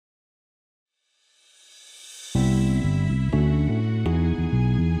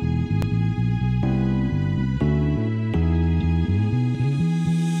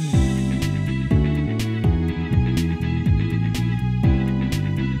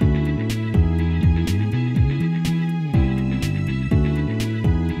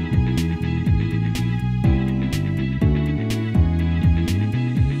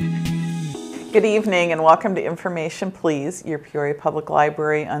Good evening and welcome to Information Please, your Peoria Public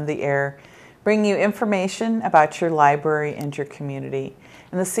Library on the air, bringing you information about your library and your community.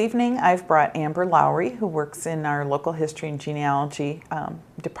 And this evening I've brought Amber Lowery, who works in our local history and genealogy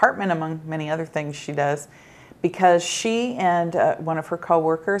department, among many other things she does, because she and one of her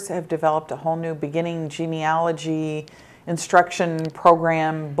co-workers have developed a whole new beginning genealogy instruction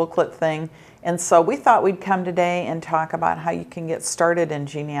program booklet thing. And so we thought we'd come today and talk about how you can get started in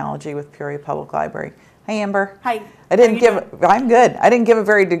genealogy with Peoria Public Library. Hi, Amber. Hi. I'm good. I didn't give a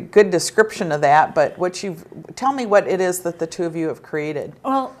very good description of that, but tell me what it is that the two of you have created.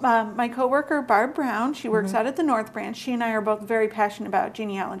 Well, my coworker Barb Brown, she works out at the North Branch. She and I are both very passionate about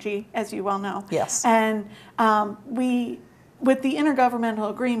genealogy, as you well know. Yes. And with the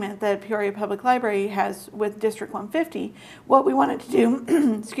intergovernmental agreement that Peoria Public Library has with District 150, what we wanted to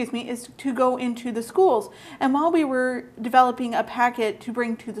do, excuse me, is to go into the schools. And while we were developing a packet to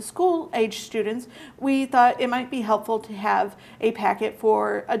bring to the school-age students, we thought it might be helpful to have a packet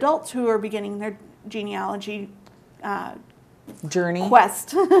for adults who are beginning their genealogy journey.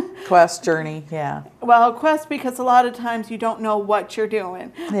 Quest journey, yeah. Well, quest, because a lot of times you don't know what you're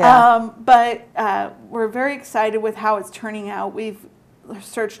doing. Yeah. But we're very excited with how it's turning out. We've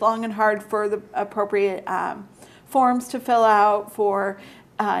searched long and hard for the appropriate forms to fill out, for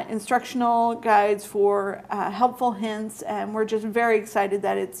instructional guides, for helpful hints, and we're just very excited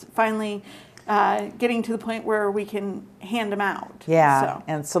that it's finally getting to the point where we can hand them out. Yeah,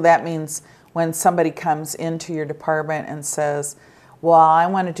 and so that means when somebody comes into your department and says, well, I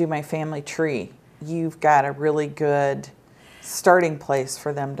want to do my family tree, you've got a really good starting place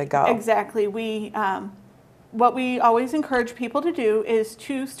for them to go. Exactly. What we always encourage people to do is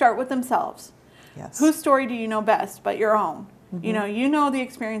to start with themselves. Yes. Whose story do you know best but your own? Mm-hmm. You know the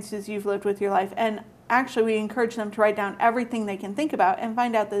experiences you've lived with your life, and actually we encourage them to write down everything they can think about and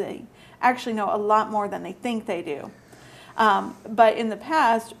find out that they actually know a lot more than they think they do. But in the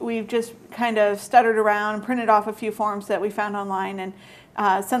past, we've just kind of stuttered around, printed off a few forms that we found online, and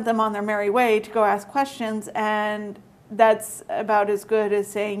sent them on their merry way to go ask questions. And that's about as good as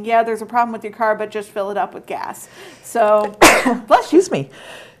saying, yeah, there's a problem with your car, but just fill it up with gas. So, bless you. Excuse me.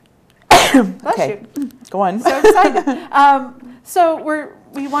 Bless okay. you. Go on. So excited. So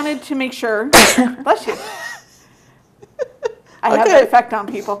we wanted to make sure, bless you. I have that effect on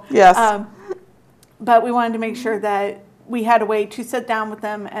people. Yes. But we wanted to make sure that we had a way to sit down with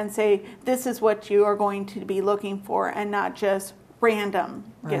them and say, this is what you are going to be looking for, and not just random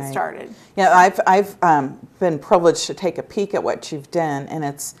get started. Yeah, I've been privileged to take a peek at what you've done, and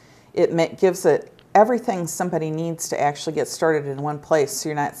it gives it everything somebody needs to actually get started in one place. So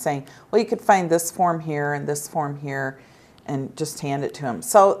you're not saying, well, you could find this form here and this form here, and just hand it to them.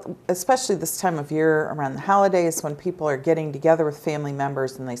 So especially this time of year around the holidays, when people are getting together with family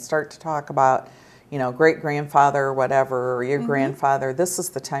members and they start to talk about, great-grandfather or whatever, or your grandfather, this is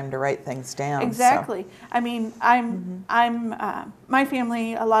the time to write things down. Exactly. So. I mean, my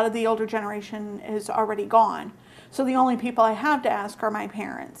family, a lot of the older generation is already gone. So the only people I have to ask are my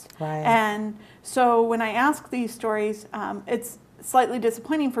parents. Right. And so when I ask these stories, it's slightly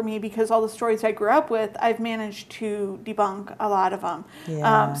disappointing for me because all the stories I grew up with, I've managed to debunk a lot of them.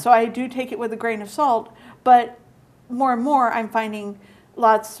 Yeah. So I do take it with a grain of salt, but more and more I'm finding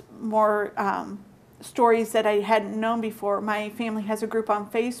lots more stories that I hadn't known before. My family has a group on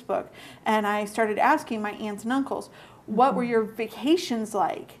Facebook, and I started asking my aunts and uncles, what were your vacations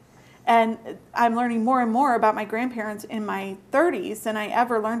like? And I'm learning more and more about my grandparents in my 30s than I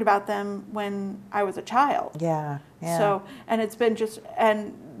ever learned about them when I was a child. Yeah, yeah. So, and it's been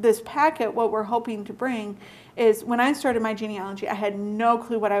and this packet, what we're hoping to bring is, when I started my genealogy, I had no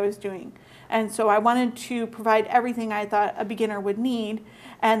clue what I was doing. And so I wanted to provide everything I thought a beginner would need.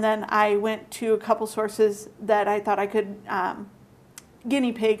 And then I went to a couple sources that I thought I could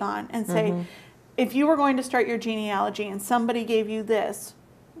guinea pig on and say, if you were going to start your genealogy and somebody gave you this,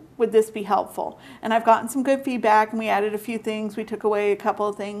 would this be helpful? And I've gotten some good feedback, and we added a few things. We took away a couple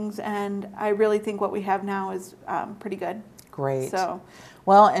of things, and I really think what we have now is pretty good. Great. So,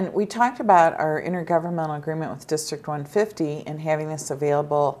 well, and we talked about our intergovernmental agreement with District 150 and having this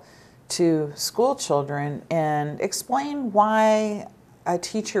available to school children, and explain why a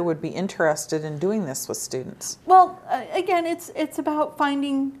teacher would be interested in doing this with students. Well, again, it's about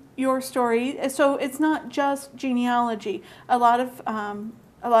finding your story. So it's not just genealogy. A lot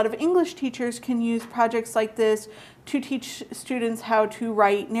of English teachers can use projects like this to teach students how to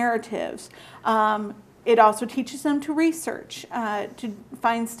write narratives. It also teaches them to research, to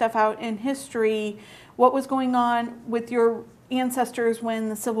find stuff out in history, what was going on with your ancestors when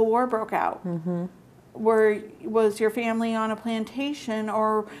the Civil War broke out. was your family on a plantation,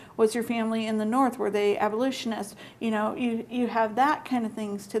 or was your family in the North? Were they abolitionists? You know, you have that kind of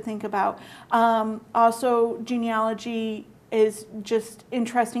things to think about. Also, genealogy is just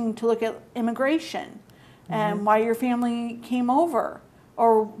interesting to look at immigration and why your family came over,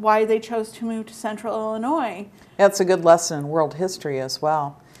 or why they chose to move to Central Illinois. That's a good lesson in world history as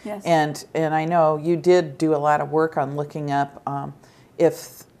well. Yes. And I know you did do a lot of work on looking up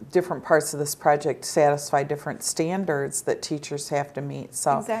if different parts of this project satisfy different standards that teachers have to meet.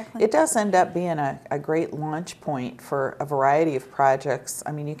 So Exactly. it does end up being a great launch point for a variety of projects.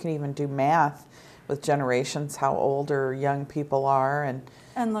 I mean, you can even do math with generations, how old or young people are,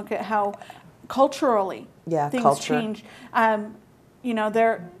 And look at how culturally things culture. change. You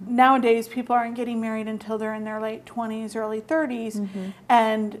know, nowadays people aren't getting married until they're in their late 20s, early 30s.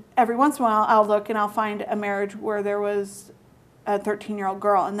 And every once in a while I'll look and I'll find a marriage where there was a 13-year-old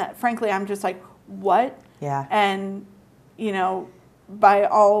girl. And that, frankly, I'm just like, what? Yeah. And, you know, by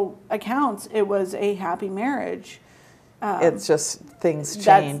all accounts, it was a happy marriage. It's just things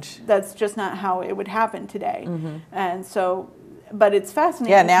change. That's just not how it would happen today. And so, but it's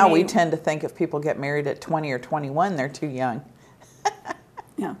fascinating. Yeah, now to we me. tend to think if people get married at 20 or 21, they're too young.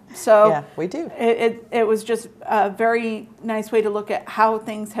 Yeah. So Yeah, we do. It was just a very nice way to look at how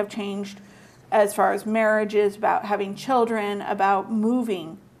things have changed as far as marriages, about having children, about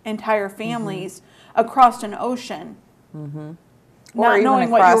moving entire families across an ocean. Or even knowing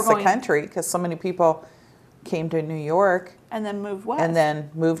what you were across the going- country, because so many people came to New York And then move west. and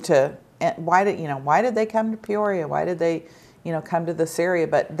then moved to. And why did they come to Peoria? Why did they, come to this area?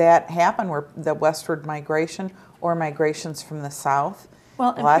 But that happened where the westward migration or migrations from the south.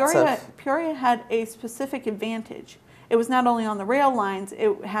 Well, and lots Peoria had a specific advantage. It was not only on the rail lines,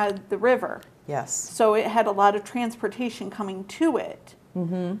 it had the river. Yes. So it had a lot of transportation coming to it,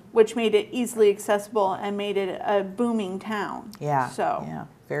 which made it easily accessible and made it a booming town. Yeah. So Yeah.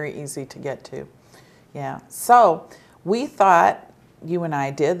 Very easy to get to. Yeah. So we thought, you and I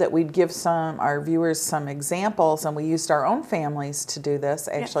did, that we'd give our viewers some examples, and we used our own families to do this.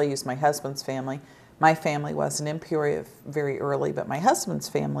 Actually, I used my husband's family. My family wasn't in Peoria very early, but my husband's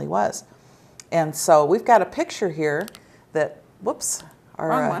family was. And so we've got a picture here that, whoops,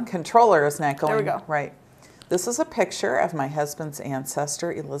 Wrong our one. controller is not going There we go. right. This is a picture of my husband's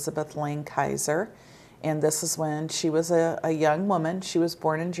ancestor, Elizabeth Lane Kaiser. And this is when she was a young woman. She was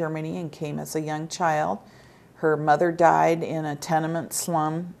born in Germany and came as a young child. Her mother died in a tenement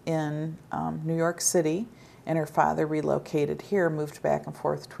slum in New York City, and her father relocated here, moved back and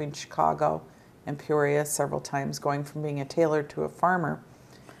forth between Chicago and Peoria several times, going from being a tailor to a farmer.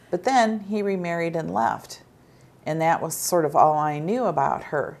 But then he remarried and left, and that was sort of all I knew about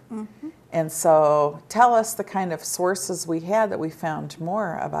her. And so tell us the kind of sources we had that we found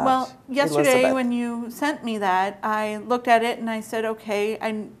more about Well, yesterday Elizabeth. when you sent me that, I looked at it and I said, okay,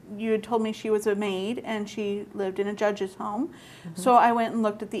 you had told me she was a maid and she lived in a judge's home. So I went and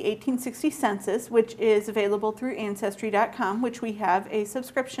looked at the 1860 census, which is available through Ancestry.com, which we have a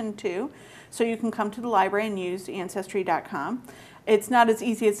subscription to. So you can come to the library and use Ancestry.com. It's not as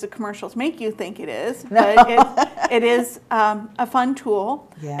easy as the commercials make you think it is, but it is a fun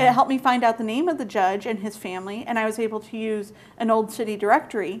tool. Yeah. It helped me find out the name of the judge and his family, and I was able to use an old city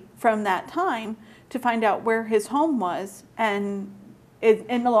directory from that time to find out where his home was, and it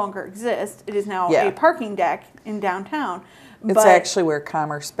no longer exists. It is now a parking deck in downtown. It's actually where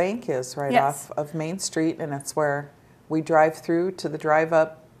Commerce Bank is, right Yes. off of Main Street, and it's where we drive through to the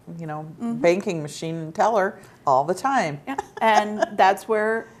drive-up, banking machine and teller all the time. Yeah. And that's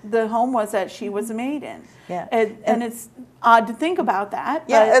where the home was that she was a maid in. Yeah. And it's odd to think about that.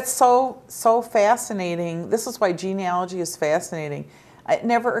 Yeah, but it's so fascinating. This is why genealogy is fascinating. It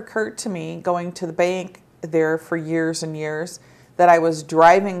never occurred to me, going to the bank there for years and years, that I was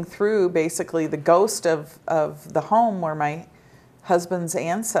driving through basically the ghost of the home where my husband's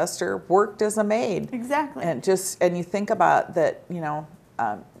ancestor worked as a maid. Exactly. And you think about that,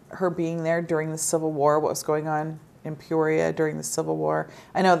 her being there during the Civil War, what was going on in Peoria during the Civil War.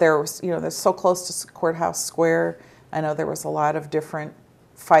 I know there was, they're so close to Courthouse Square. I know there was a lot of different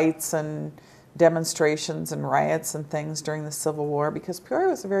fights and demonstrations and riots and things during the Civil War, because Peoria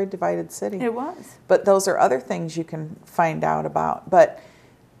was a very divided city. It was. But those are other things you can find out about. But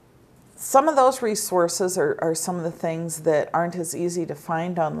some of those resources are some of the things that aren't as easy to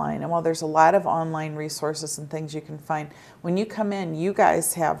find online. And while there's a lot of online resources and things you can find, when you come in, you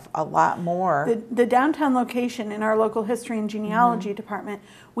guys have a lot more. The downtown location in our local history and genealogy department,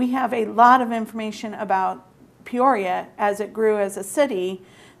 we have a lot of information about Peoria as it grew as a city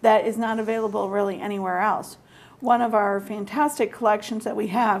that is not available really anywhere else. One of our fantastic collections that we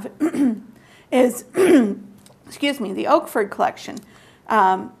have is, excuse me, the Oakford collection.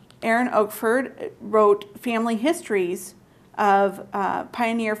 Aaron Oakford wrote family histories of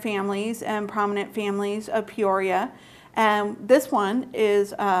pioneer families and prominent families of Peoria. And this one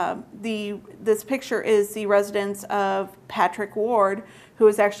is this picture is the residence of Patrick Ward, who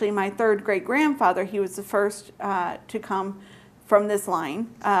is actually my third great grandfather. He was the first to come from this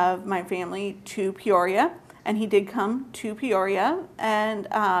line of my family to Peoria, and he did come to Peoria. And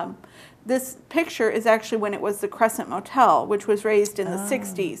this picture is actually when it was the Crescent Motel, which was raised in the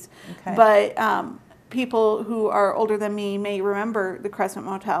 60s. Okay. But people who are older than me may remember the Crescent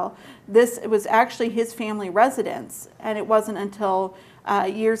Motel. This was actually his family residence, and it wasn't until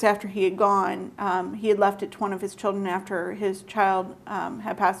years after he had gone, he had left it to one of his children after his child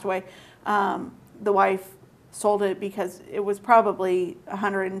had passed away. The wife sold it because it was probably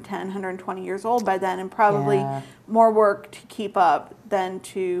 110, 120 years old by then, and probably more work to keep up than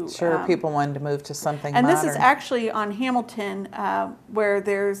to... Sure, people wanted to move to something and modern. this is actually on Hamilton, where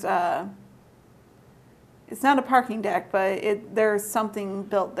there's... it's not a parking deck, but there's something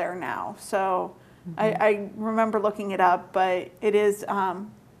built there now. So I remember looking it up, but it is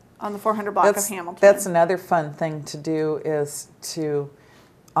on the 400 block of Hamilton. That's another fun thing to do, is to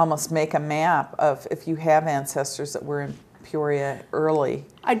almost make a map of if you have ancestors that were in Peoria early.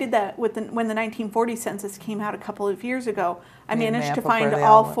 I did that when the 1940 census came out a couple of years ago. I Made a managed map to of where find they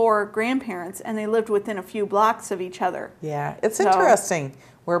all all went. 4 grandparents, and they lived within a few blocks of each other. Yeah, it's So- interesting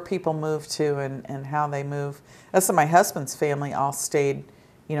where people move to and how they move. So my husband's family all stayed,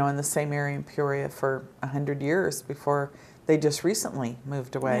 you know, in the same area in Peoria for 100 years before they just recently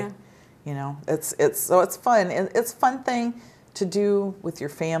moved away. Yeah. You know, so it's fun. It's a fun thing to do with your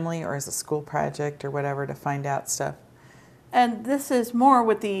family or as a school project or whatever, to find out stuff. And this is more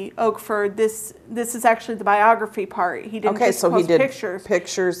with the Oakford. This is actually the biography part. He didn't Okay, just so he post did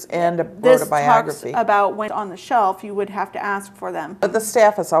pictures. and wrote This a biography. talks about when on the shelf. You would have to ask for them. But the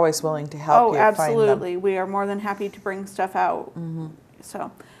staff is always willing to help Oh, you find them. absolutely. We are more than happy to bring stuff out. So,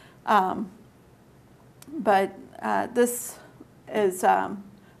 but this is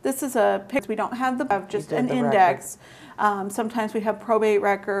a picture. We don't have of just did an the index. Sometimes we have probate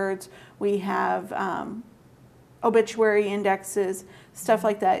records. We have obituary indexes, stuff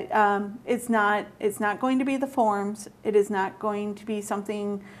like that. It's not going to be the forms. It is not going to be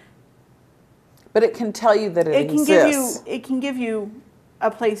something. But it can tell you that it exists. It can give you a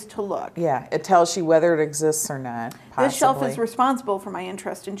place to look. Yeah, it tells you whether it exists or not. Possibly. This shelf is responsible for my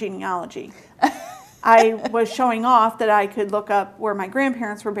interest in genealogy. I was showing off that I could look up where my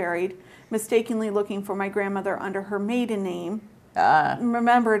grandparents were buried, mistakenly looking for my grandmother under her maiden name.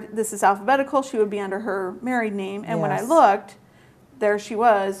 Remembered this is alphabetical. She would be under her married name. And when I Yes. looked, there she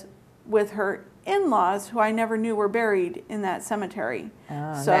was with her in-laws, who I never knew were buried in that cemetery.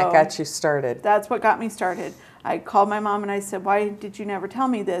 And So that got you started. that's what got me started. I called my mom and I said, "Why did you never tell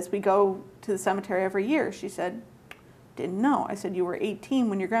me this? We go to the cemetery every year." She said, "Didn't know." I said, "You were 18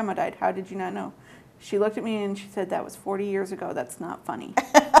 when your grandma died. How did you not know?" She looked at me and she said, "That was 40 years ago. That's not funny."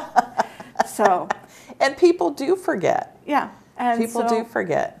 So, And people do forget. yeah. And People so, do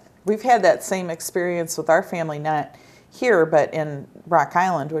forget. We've had that same experience with our family, not here, but in Rock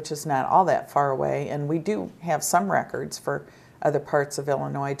Island, which is not all that far away. And we do have some records for other parts of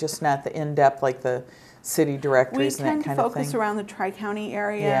Illinois, just not the in-depth, like the city we directories and that tend to kind of focus thing. around the Tri-County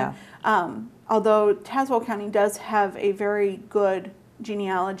area. Although Tazewell County does have a very good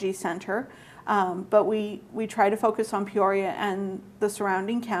genealogy center, but we try to focus on Peoria and the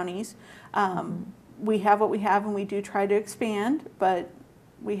surrounding counties. We have what we have, and we do try to expand, but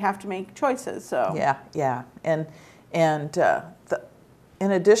we have to make choices. So Yeah. And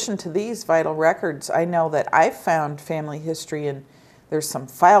in addition to these vital records, I know that I've found family history, and there's some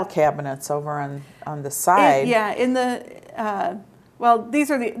file cabinets over on the side. in the well, this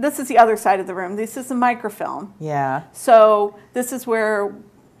is the other side of the room. This is the microfilm. Yeah. So this is where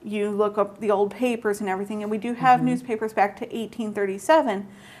you look up the old papers and everything, and we do have newspapers back to 1837.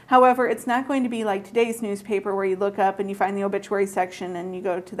 However, it's not going to be like today's newspaper where you look up and you find the obituary section and you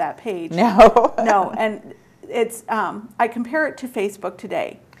go to that page. No. No, and it's I compare it to Facebook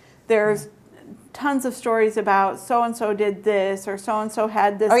today. There's tons of stories about so-and-so did this or so-and-so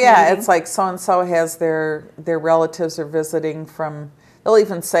had this. Oh yeah, meeting. it's like so-and-so has their relatives are visiting from, they'll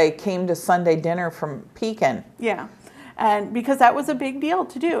even say came to Sunday dinner from Pekin. Yeah, and because that was a big deal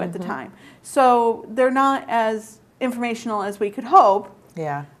to do at the time. So they're not as informational as we could hope.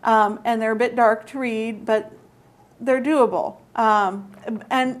 Yeah. And they're a bit dark to read, but they're doable.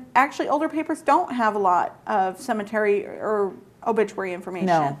 And actually, older papers don't have a lot of cemetery or obituary information.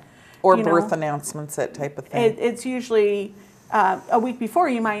 No. Or You birth know, announcements, that type of thing. It's usually a week before,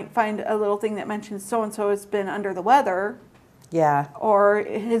 you might find a little thing that mentions so-and-so has been under the weather. Yeah. Or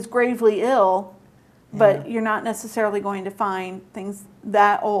is gravely ill, but you're not necessarily going to find things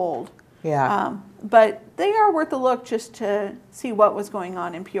that old. Yeah. But they are worth a look just to see what was going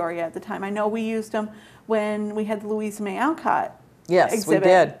on in Peoria at the time. I know we used them when we had the Louisa May Alcott Yes, exhibit. we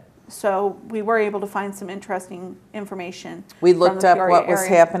did. So we were able to find some interesting information. We from looked the up Peoria what was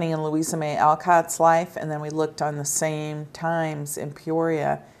area. happening in Louisa May Alcott's life, and then we looked on the same times in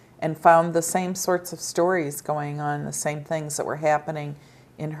Peoria and found the same sorts of stories going on, the same things that were happening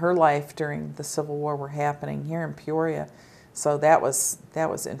in her life during the Civil War were happening here in Peoria. So that was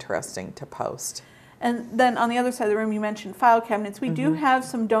interesting to post. And then on the other side of the room, you mentioned file cabinets. We do have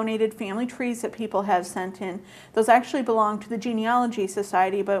some donated family trees that people have sent in. Those actually belong to the Genealogy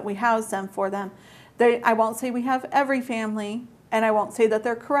Society, but we house them for them. I won't say we have every family, and I won't say that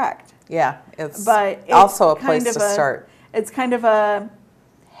they're correct. Yeah, it's But also a place to start. It's kind of a,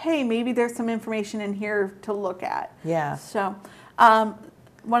 hey, maybe there's some information in here to look at. Yeah. So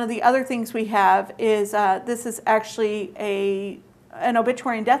one of the other things we have is this is actually an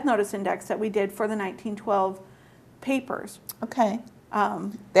obituary and death notice index that we did for the 1912 papers. Okay.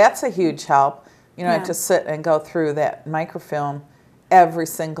 That's a huge help. You know, Yeah. to sit and go through that microfilm every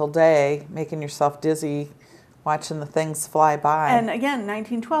single day, making yourself dizzy, watching the things fly by. And again,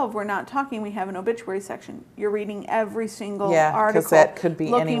 1912, we're not talking, we have an obituary section. You're reading every single Yeah, 'cause article. that could be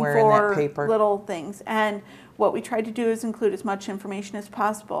looking anywhere in that for paper. little things. And what we tried to do is include as much information as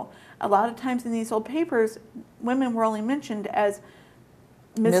possible. A lot of times in these old papers, women were only mentioned as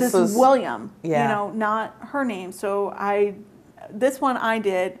Mrs. William, Yeah. you know, not her name. So this one I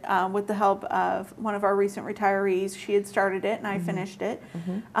did with the help of one of our recent retirees. She had started it and I finished it.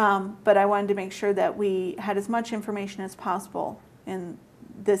 But I wanted to make sure that we had as much information as possible in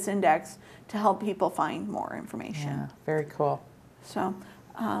this index to help people find more information. Yeah, very cool. So,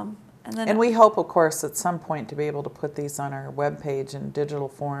 and then And we hope, of course, at some point to be able to put these on our webpage in digital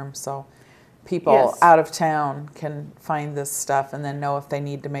form so people Yes. out of town can find this stuff and then know if they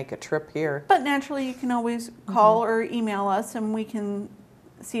need to make a trip here. But naturally, you can always call or email us, and we can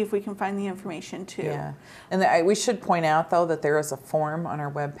see if we can find the information too. Yeah. And we should point out, though, that there is a form on our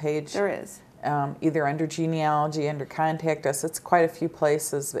webpage. There is. Either under genealogy, under contact us. It's quite a few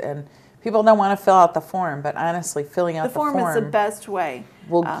places, and people don't want to fill out the form, but honestly, filling out The form is the best way.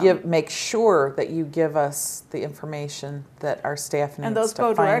 will make sure that you give us the information that our staff needs And those to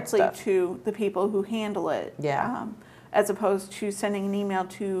go find directly stuff. to the people who handle it. Yeah. As opposed to sending an email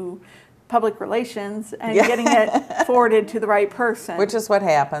to public relations and Yeah. getting it forwarded to the right person. Which is what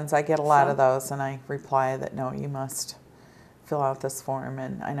happens. I get a lot So- of those, and I reply that, no, you must fill out this form.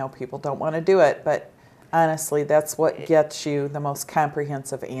 And I know people don't want to do it, but honestly, that's what gets you the most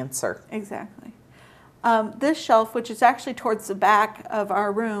comprehensive answer. Exactly. This shelf, which is actually towards the back of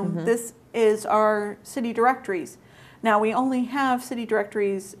our room, this is our city directories. Now, we only have city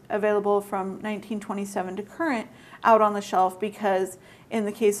directories available from 1927 to current out on the shelf because in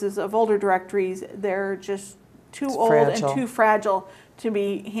the cases of older directories, they're just too old fragile. and too fragile to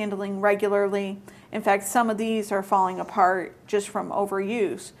be handling regularly. In fact, some of these are falling apart just from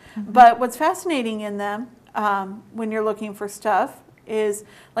overuse. But what's fascinating in them when you're looking for stuff is,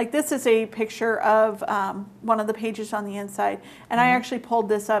 like, this is a picture of one of the pages on the inside. And I actually pulled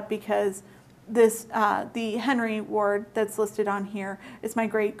this up because this the Henry Ward that's listed on here is my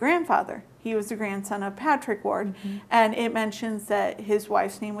great-grandfather. He was the grandson of Patrick Ward. And it mentions that his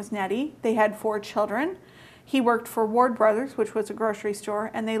wife's name was Nettie. They had 4 children. He worked for Ward Brothers, which was a grocery store,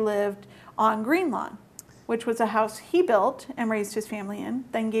 and they lived on Green Lawn, which was a house he built and raised his family in,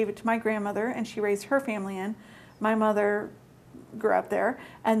 then gave it to my grandmother, and she raised her family in. My mother grew up there,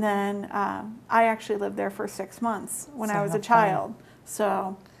 and then I actually lived there for 6 months when I was a child.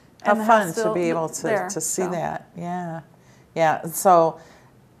 So, How and the house fun to still be able there, to see so. that. Yeah. Yeah. So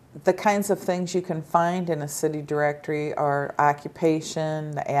the kinds of things you can find in a city directory are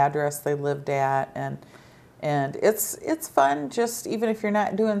occupation, the address they lived at, and it's fun, just even if you're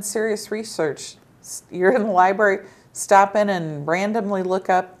not doing serious research. You're in the library, stop in and randomly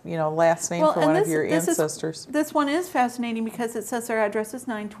look up, last name for one of your ancestors. This one is fascinating because it says their address is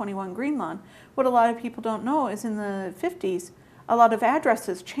 921 Green Lawn. What a lot of people don't know is in the 50s, a lot of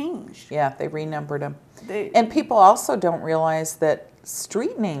addresses changed. Yeah, they renumbered them. And people also don't realize that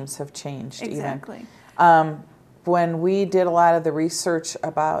street names have changed. Exactly. Even. When we did a lot of the research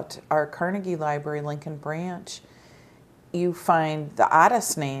about our Carnegie Library, Lincoln Branch, you find the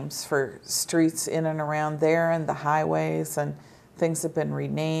oddest names for streets in and around there, and the highways, and things have been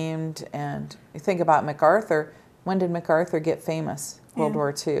renamed. And you think about MacArthur. When did MacArthur get famous? World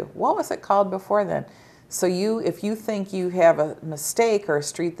War II. What was it called before then? So if you think you have a mistake or a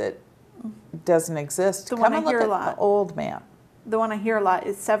street that doesn't exist, The come one and I hear look a at lot. the old map. The one I hear a lot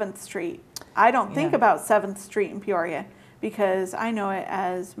is 7th Street. I don't think Yeah. about 7th Street in Peoria because I know it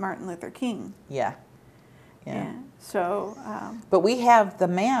as Martin Luther King. Yeah. Yeah. And so, But we have the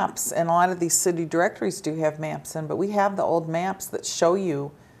maps, and a lot of these city directories do have maps in, but we have the old maps that show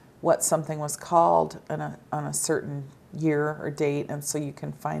you what something was called on a certain year or date, and so you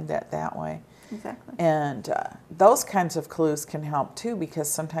can find that way. exactly. And those kinds of clues can help too, because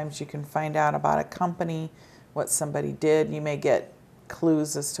sometimes you can find out about a company, what somebody did. You may get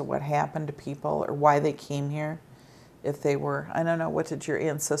clues as to what happened to people or why they came here. If they were, I don't know, what did your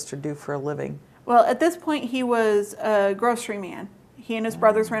ancestor do for a living? Well, at this point, he was a grocery man. He and his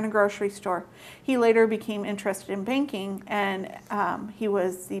brothers ran a grocery store. He later became interested in banking, and he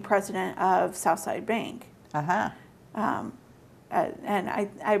was the president of Southside Bank. Uh-huh. And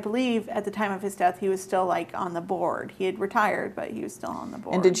I believe at the time of his death, he was still like on the board. He had retired, but he was still on the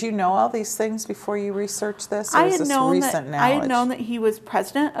board. And did you know all these things before you researched this? Or I is had this known recent that knowledge? I had known that he was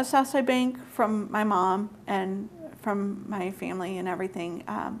president of Southside Bank from my mom and from my family and everything.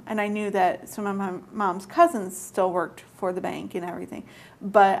 And I knew that some of my mom's cousins still worked for the bank and everything.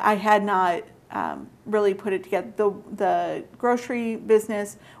 But I had not really put it together. The grocery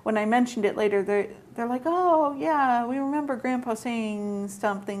business, when I mentioned it later, they're like, oh, yeah, we remember Grandpa saying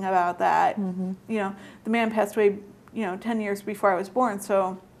something about that. Mm-hmm. You know, the man passed away, 10 years before I was born,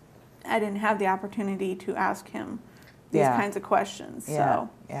 so I didn't have the opportunity to ask him these kinds of questions. Yeah, So.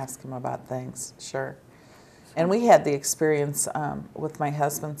 ask him about things, sure. And we had the experience with my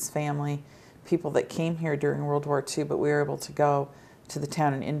husband's family, people that came here during World War II, but we were able to go to the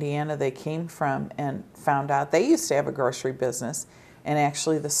town in Indiana they came from and found out they used to have a grocery business, and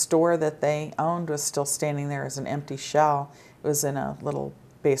actually the store that they owned was still standing there as an empty shell. It was in a little,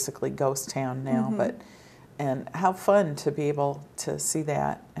 basically, ghost town now, Mm-hmm. and how fun to be able to see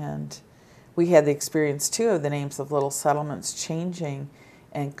that. And we had the experience too of the names of little settlements changing,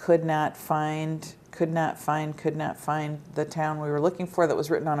 and could not find the town we were looking for that was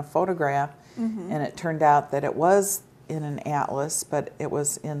written on a photograph. Mm-hmm. And it turned out that it was in an atlas, but it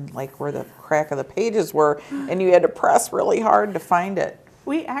was in like where the crack of the pages were, and you had to press really hard to find it.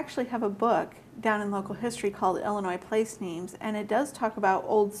 We actually have a book down in local history called Illinois Place Names, and it does talk about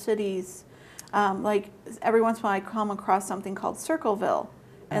old cities. Like every once in a while I come across something called Circleville,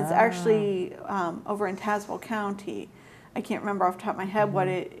 and it's actually over in Tazewell County. I can't remember off the top of my head what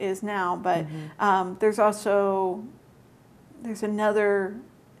it is now, but there's another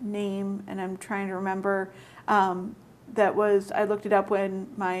name, and I'm trying to remember, that was, I looked it up when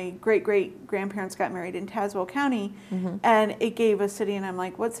my great-great-grandparents got married in Tazewell County, and it gave a city, and I'm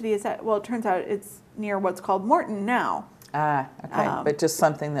like, what city is that? Well, it turns out it's near what's called Morton now. Ah, okay, but just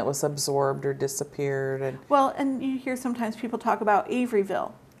something that was absorbed or disappeared. And Well, and you hear sometimes people talk about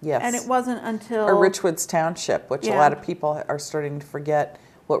Averyville. yes. And it wasn't until... Or Richwoods Township, which a Yeah. lot of people are starting to forget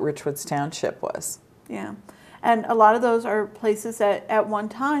what Richwoods Township was. Yeah. And a lot of those are places that at one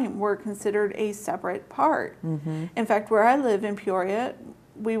time were considered a separate part. Mm-hmm. In fact, where I live in Peoria,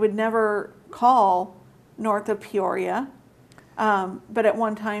 we would never call north of Peoria, but at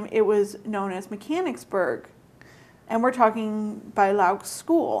one time it was known as Mechanicsburg. And we're talking by Lauk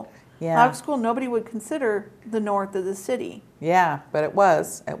School. Yeah. Lauk School, nobody would consider the north of the city. Yeah, but it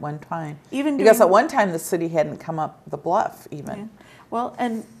was at one time. Even Because doing- at one time the city hadn't come up the bluff even. Yeah. Well,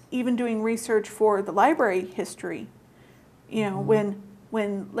 and even doing research for the library history,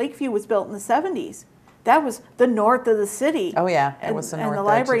 when Lakeview was built in the 70s, that was the north of the city. Oh yeah, it And, was the and north the edge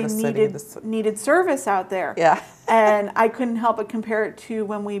library of the city. needed service out there. Yeah. And I couldn't help but compare it to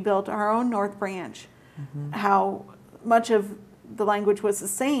when we built our own North Branch, how much of the language was the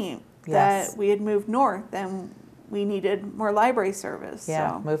same, Yes. that we had moved north and we needed more library service.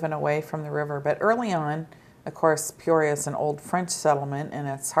 Yeah, So. moving away from the river. But early on, of course, Peoria is an old French settlement, and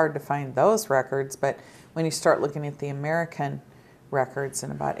it's hard to find those records. But when you start looking at the American records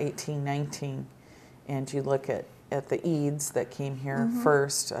in about 1819, and you look at the Eads that came here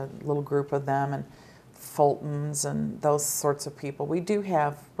first, a little group of them, and Fultons and those sorts of people, we do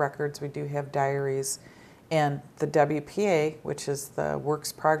have records, we do have diaries. And the WPA, which is the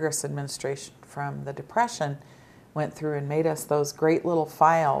Works Progress Administration from the Depression, went through and made us those great little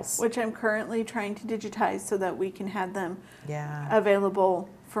files. Which I'm currently trying to digitize so that we can have them Yeah. available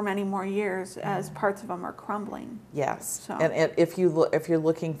for many more years as parts of them are crumbling. Yes. So. And if you're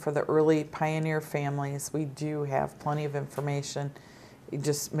looking for the early pioneer families, we do have plenty of information. You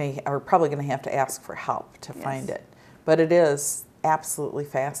just are probably going to have to ask for help to find Yes. it. But it is absolutely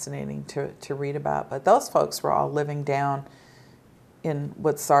fascinating to read about. But those folks were all living down in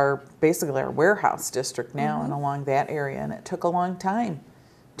what's basically our warehouse district now and along that area. And it took a long time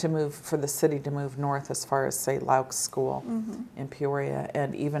for the city to move north as far as, say, Laux School in Peoria,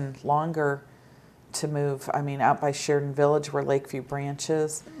 and even longer to move, out by Sheridan Village where Lakeview Branch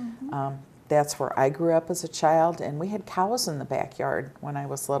is. That's where I grew up as a child, and we had cows in the backyard when I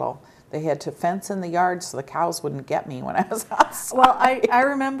was little. They had to fence in the yard so the cows wouldn't get me when I was outside. Well, I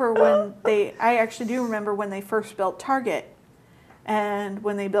remember I actually do remember when they first built Target and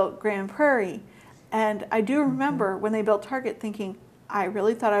when they built Grand Prairie. And I do remember when they built Target thinking, I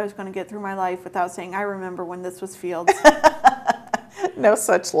really thought I was going to get through my life without saying, I remember when this was Fields. No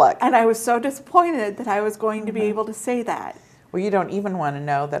such luck. And I was so disappointed that I was going to be able to say that. Well, you don't even want to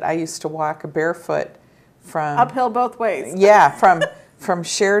know that I used to walk barefoot from... Uphill both ways. Yeah, from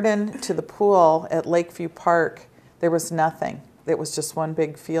Sheridan to the pool at Lakeview Park. There was nothing. It was just one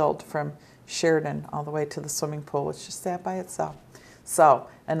big field from Sheridan all the way to the swimming pool, which just sat by itself. So,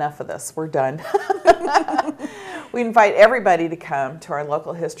 enough of this. We're done. We invite everybody to come to our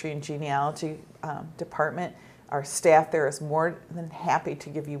local history and genealogy department. Our staff there is more than happy to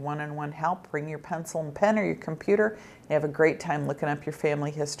give you one-on-one help. Bring your pencil and pen or your computer and have a great time looking up your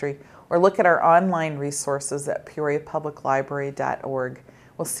family history. Or look at our online resources at peoriapubliclibrary.org.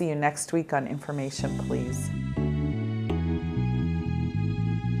 We'll see you next week on Information Please.